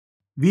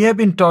We have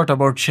been taught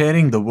about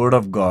sharing the Word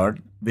of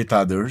God with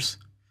others,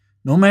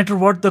 no matter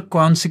what the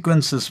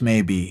consequences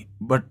may be.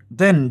 But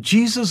then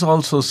Jesus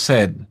also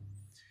said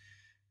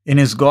in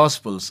his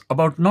Gospels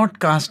about not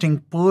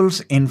casting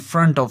pearls in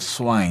front of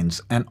swines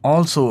and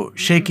also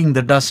shaking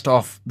the dust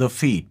off the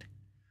feet.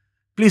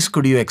 Please,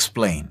 could you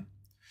explain?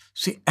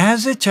 See,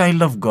 as a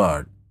child of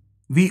God,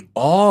 we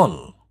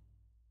all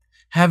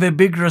have a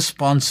big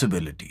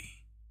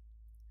responsibility.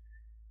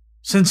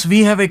 Since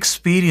we have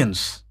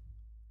experienced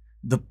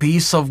the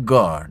peace of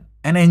God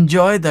and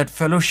enjoy that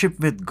fellowship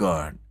with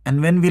God,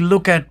 and when we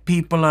look at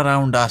people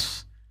around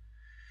us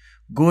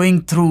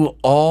going through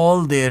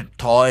all their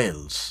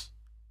toils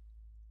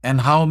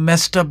and how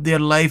messed up their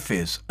life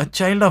is, a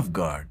child of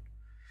God,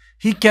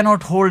 he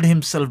cannot hold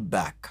himself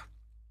back.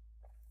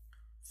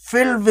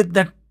 Filled with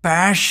that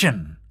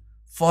passion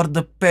for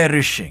the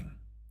perishing,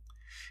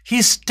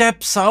 he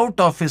steps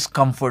out of his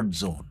comfort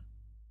zone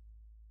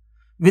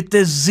with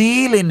a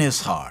zeal in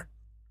his heart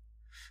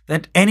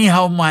that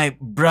anyhow my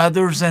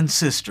brothers and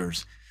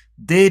sisters,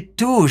 they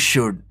too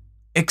should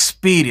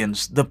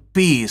experience the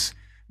peace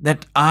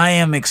that I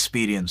am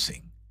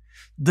experiencing,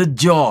 the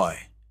joy,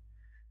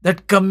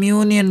 that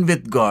communion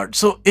with God.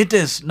 So it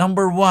is,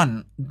 number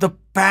one, the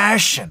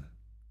passion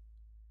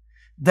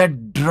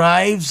that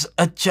drives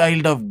a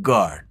child of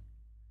God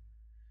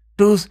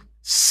to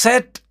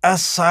set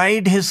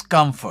aside his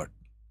comfort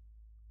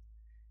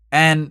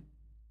and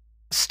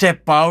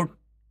step out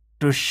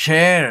to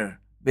share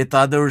with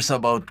others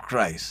about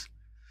Christ.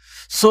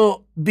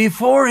 So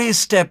before he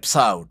steps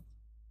out,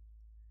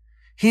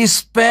 he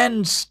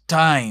spends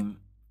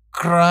time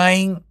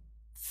crying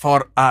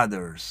for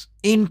others,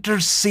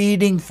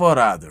 interceding for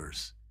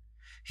others.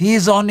 He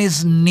is on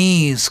his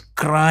knees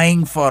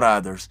crying for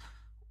others.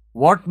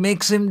 What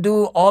makes him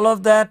do all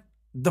of that?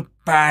 The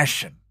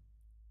passion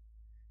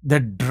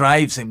that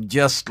drives him,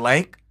 just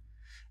like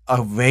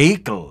a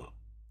vehicle,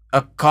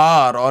 a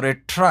car or a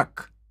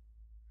truck.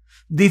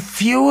 The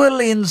fuel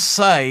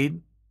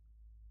inside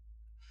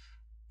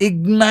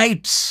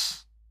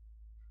ignites,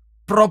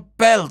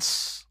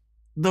 propels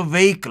the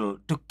vehicle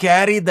to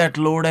carry that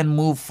load and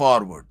move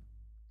forward.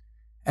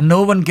 And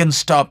no one can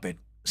stop it.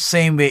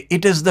 Same way,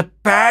 it is the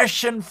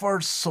passion for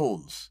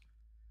souls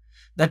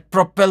that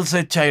propels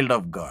a child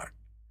of God.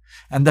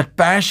 And that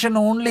passion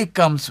only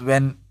comes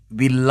when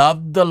we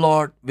love the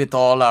Lord with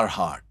all our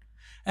heart.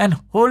 And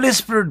Holy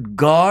Spirit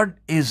God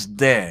is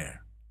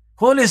there.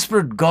 Holy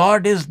Spirit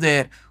God is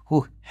there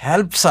who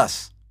helps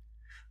us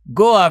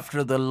go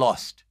after the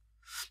lost.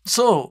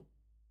 So,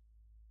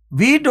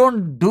 we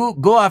don't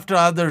go after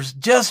others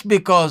just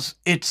because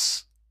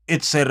it's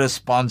a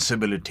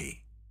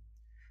responsibility.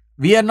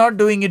 We are not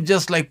doing it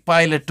just like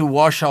Pilate to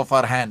wash off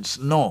our hands.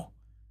 No.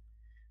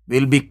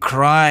 We'll be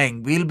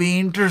crying, we'll be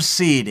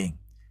interceding,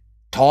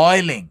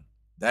 toiling.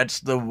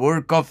 That's the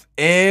work of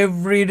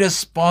every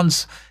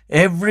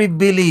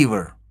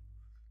believer.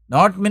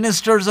 Not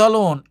ministers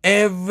alone,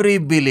 every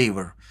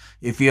believer.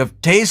 If you have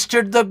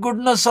tasted the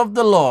goodness of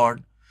the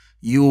Lord,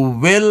 you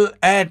will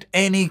at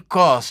any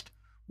cost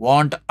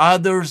want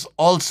others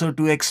also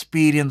to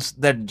experience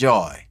that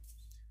joy.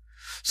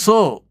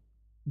 So,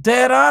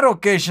 there are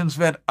occasions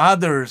where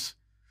others,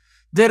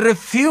 they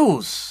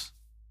refuse.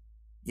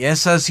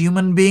 Yes, as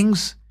human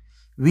beings,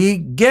 we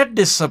get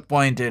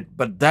disappointed,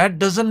 but that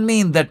doesn't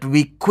mean that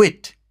we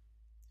quit.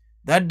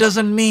 That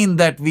doesn't mean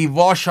that we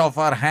wash off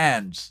our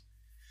hands.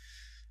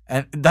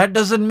 And that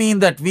doesn't mean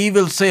that we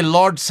will say,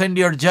 Lord, send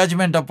your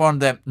judgment upon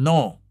them.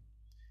 No.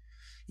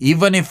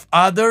 Even if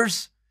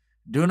others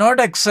do not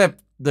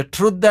accept the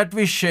truth that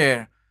we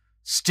share,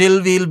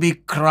 still we'll be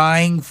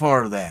crying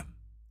for them.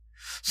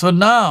 So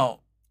now,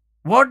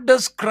 what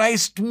does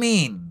Christ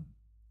mean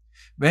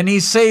when he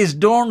says,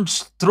 don't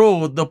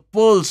throw the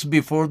pearls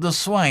before the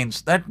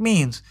swines? That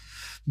means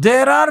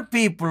there are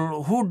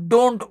people who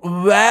don't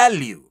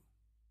value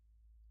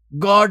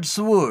God's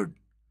word.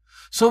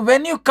 So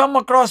when you come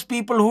across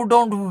people who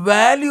don't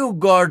value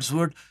God's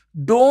word,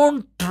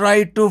 don't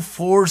try to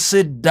force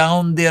it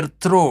down their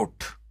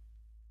throat.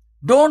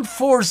 Don't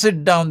force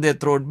it down their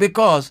throat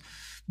because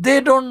they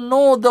don't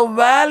know the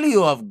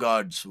value of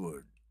God's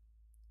word.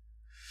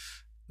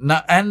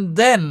 Now, and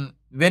then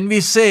when we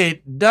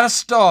say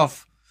dust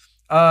off,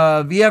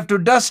 we have to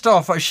dust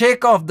off or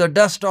shake off the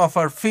dust off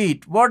our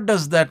feet. What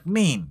does that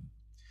mean?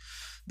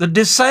 The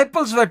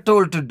disciples were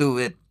told to do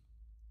it.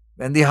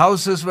 When the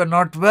houses were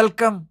not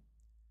welcome,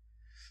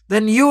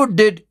 then you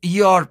did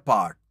your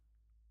part.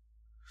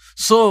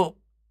 So,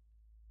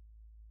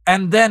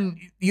 and then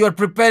you are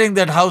preparing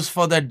that house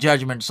for that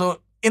judgment. So,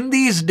 in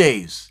these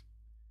days,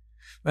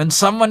 when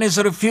someone is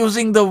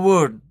refusing the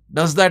word,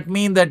 does that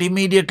mean that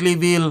immediately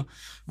we'll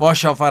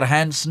wash off our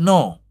hands?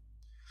 No.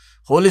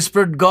 Holy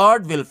Spirit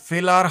God will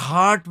fill our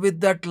heart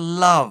with that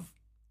love,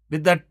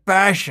 with that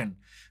passion,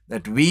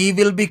 that we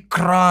will be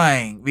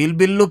crying, we'll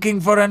be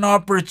looking for an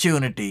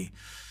opportunity,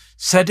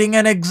 setting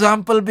an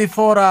example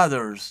before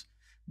others.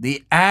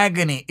 The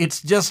agony,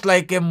 it's just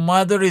like a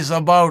woman is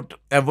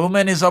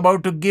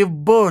about to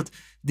give birth,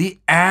 the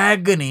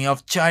agony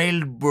of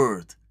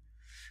childbirth.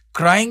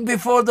 crying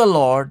before the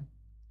Lord,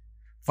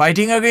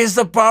 fighting against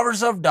the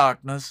powers of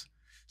darkness,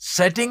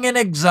 setting an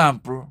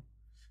example,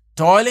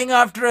 toiling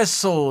after a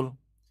soul,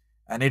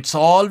 and it's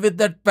all with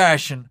that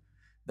passion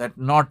that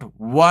not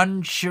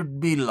one should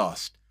be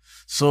lost.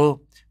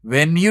 So,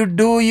 when you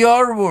do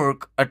your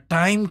work, a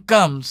time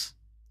comes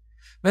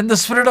when the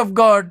Spirit of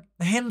God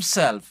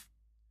Himself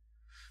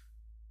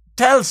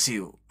tells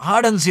you,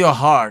 hardens your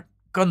heart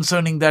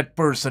concerning that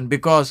person,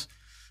 because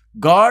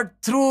God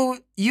through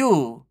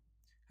you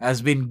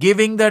has been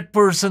giving that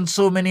person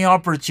so many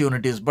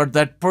opportunities. But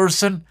that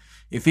person,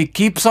 if he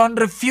keeps on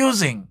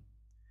refusing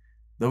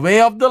the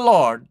way of the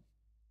Lord,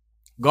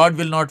 God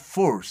will not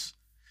force.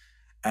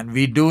 And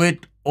we do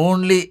it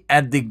only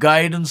at the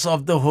guidance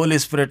of the Holy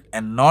Spirit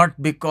and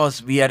not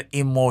because we are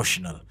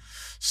emotional.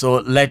 So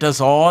let us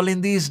all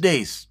in these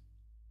days,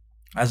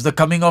 as the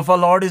coming of our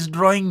Lord is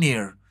drawing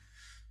near,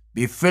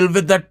 be filled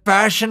with that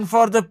passion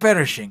for the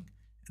perishing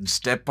and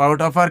step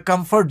out of our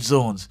comfort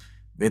zones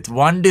with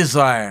one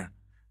desire,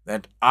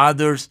 that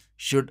others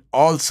should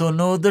also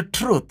know the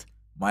truth.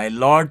 My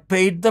Lord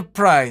paid the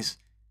price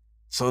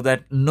so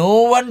that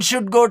no one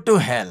should go to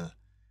hell.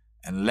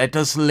 And let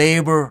us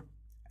labor,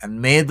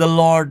 and may the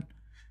Lord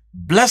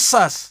bless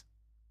us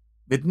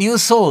with new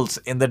souls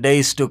in the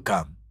days to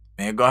come.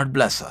 May God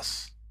bless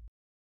us.